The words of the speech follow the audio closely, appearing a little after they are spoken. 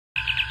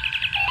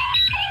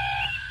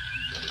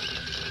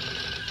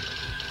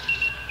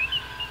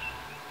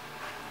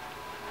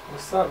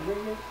What's up,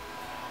 nigga?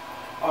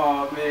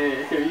 Oh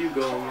man, here you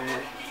go,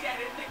 man.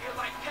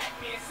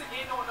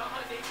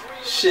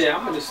 Shit,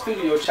 I'm in the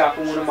studio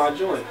chopping one of my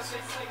joints.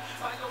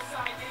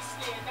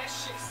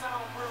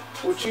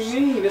 What you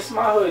mean? It's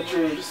my hood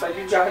dream, just like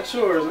you got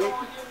yours,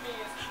 nigga.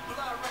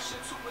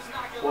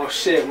 Well,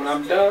 shit, when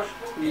I'm done,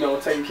 you know,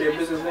 taking care of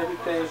business and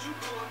everything,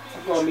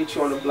 I'm gonna meet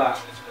you on the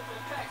block.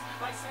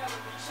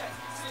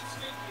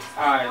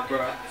 Alright,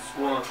 bro.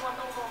 One.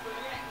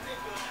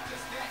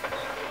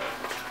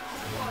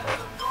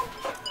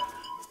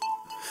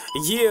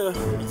 Yeah.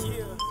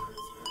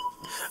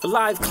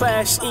 Live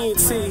Clash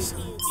ENT.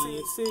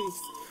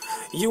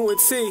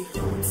 UNT.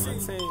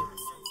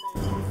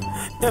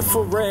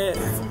 Infrared.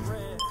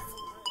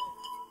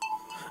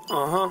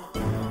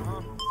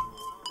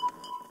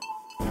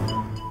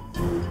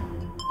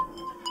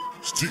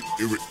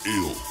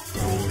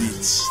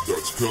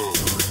 Beats.com.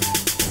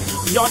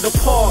 Y'all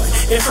depart,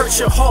 it hurts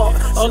your heart,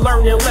 a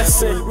learning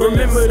lesson.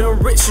 Remember the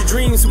rich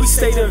dreams we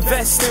stayed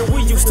invested.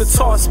 We used to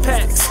toss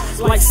packs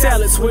like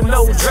salads with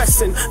no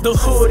dressing. The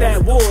hood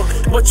at war,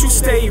 but you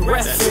stay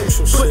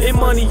reffing. Putting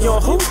money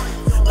on who?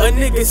 A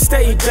nigga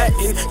stay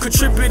betting,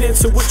 contributing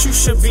to what you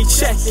should be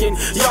checking.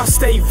 Y'all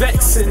stay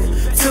vexing,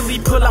 till he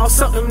pull out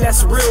something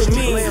that's real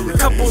mean.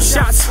 Couple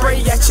shots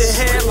spray at your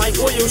head like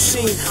oil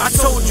sheen. I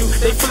told you,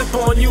 they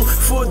flip on you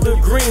for the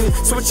green.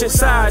 Switching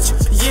sides,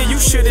 yeah, you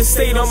should've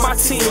stayed on my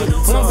team.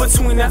 One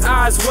between the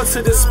eyes, one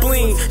to the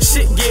spleen.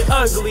 Shit get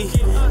ugly,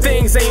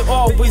 things ain't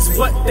always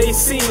what they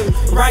seem.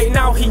 Right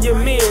now he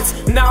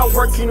amends, now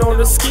working on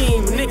the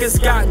scheme.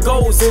 Niggas got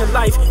goals in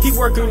life, he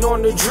working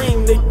on the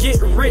dream to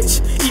get rich.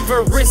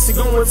 Even risk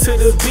going to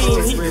the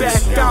beam, he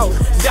back out,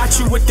 got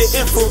you with the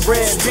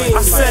infrared beam.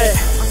 I said,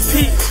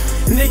 peep,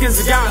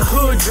 niggas got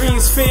hood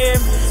dreams, fam.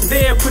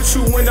 They'll put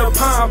you in a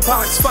pine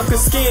box, fuck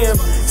a scam.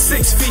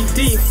 6 feet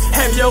deep,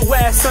 have your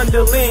ass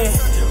under land.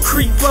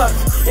 Creep up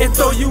and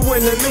throw you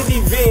in a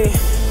minivan.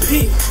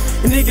 Peep,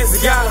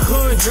 niggas got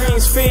hood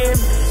dreams, fam.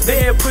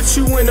 They'll put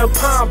you in a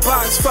pine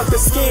box, fuck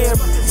a scam.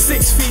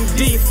 6 feet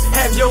deep,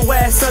 have your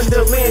ass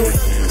under land.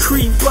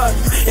 Creep up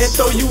and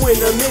throw you in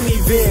a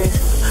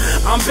minivan.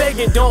 I'm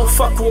begging, don't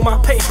fuck with my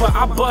paper.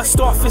 I bust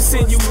off and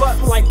send you up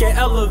like an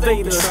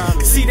elevator.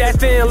 See that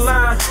thin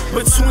line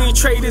between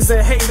traders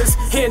and haters?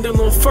 Handle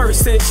them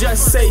first and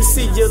just say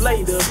see you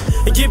later.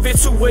 Give it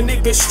to a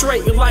nigga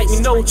straight like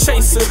no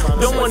chaser.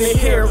 Don't wanna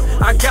hear,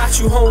 I got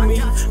you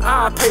homie,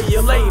 I'll pay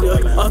you later.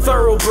 A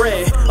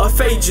thoroughbred, a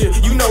phager,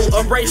 you know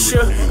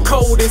erasure.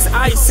 Cold as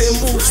ice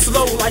and move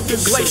slow like a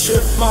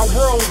glacier. My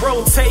world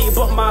rotate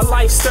but my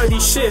life study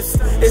shift.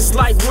 It's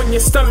like when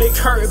your stomach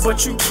hurt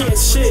but you can't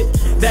shit.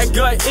 That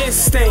gut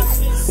instinct,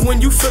 when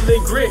you feel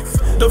it grip.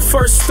 The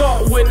first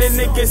thought when a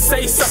nigga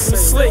say something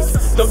slick.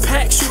 The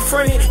packs you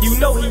frontin', you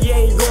know he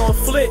ain't gon'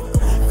 flip.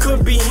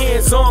 Could be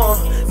hands on,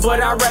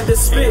 but I'd rather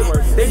spit.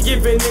 They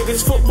giving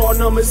niggas football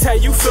numbers, how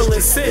you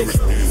feeling sick.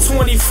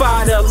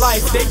 25 to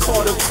life, they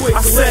call it quick.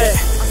 I said,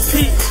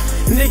 peep,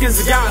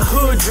 niggas got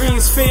hood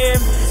dreams, fam.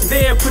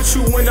 They'll put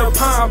you in a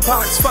pine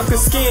box, fuck a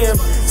scam.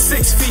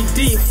 6 feet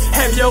deep,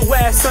 have your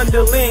ass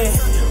under land.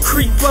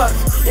 Creep up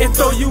and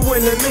throw you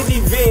in a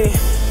minivan.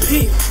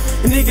 Peep,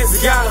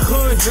 niggas got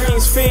hood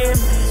dreams, fam.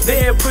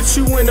 They'll put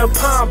you in a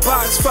pine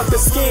box, fuck a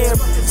scam.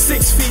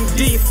 6 feet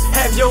deep,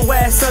 have your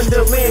ass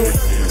under land.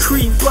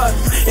 Creep up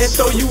and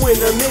throw you in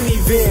a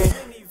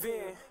minivan.